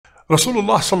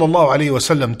Rasulullah sallallahu alayhi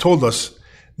wasallam told us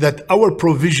that our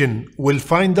provision will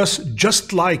find us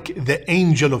just like the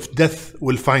angel of death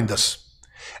will find us.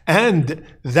 And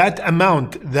that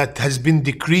amount that has been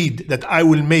decreed that I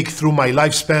will make through my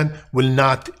lifespan will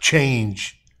not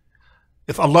change.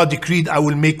 If Allah decreed I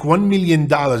will make $1 million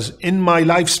in my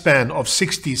lifespan of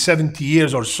 60, 70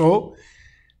 years or so,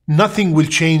 nothing will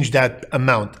change that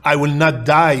amount. I will not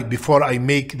die before I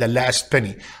make the last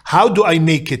penny. How do I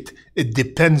make it? It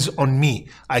depends on me.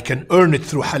 I can earn it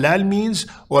through halal means,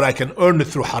 or I can earn it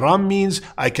through haram means.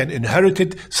 I can inherit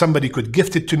it. Somebody could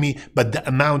gift it to me, but the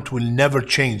amount will never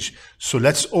change. So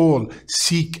let's all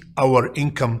seek our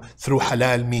income through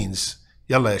halal means.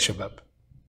 Yalla ya shabab.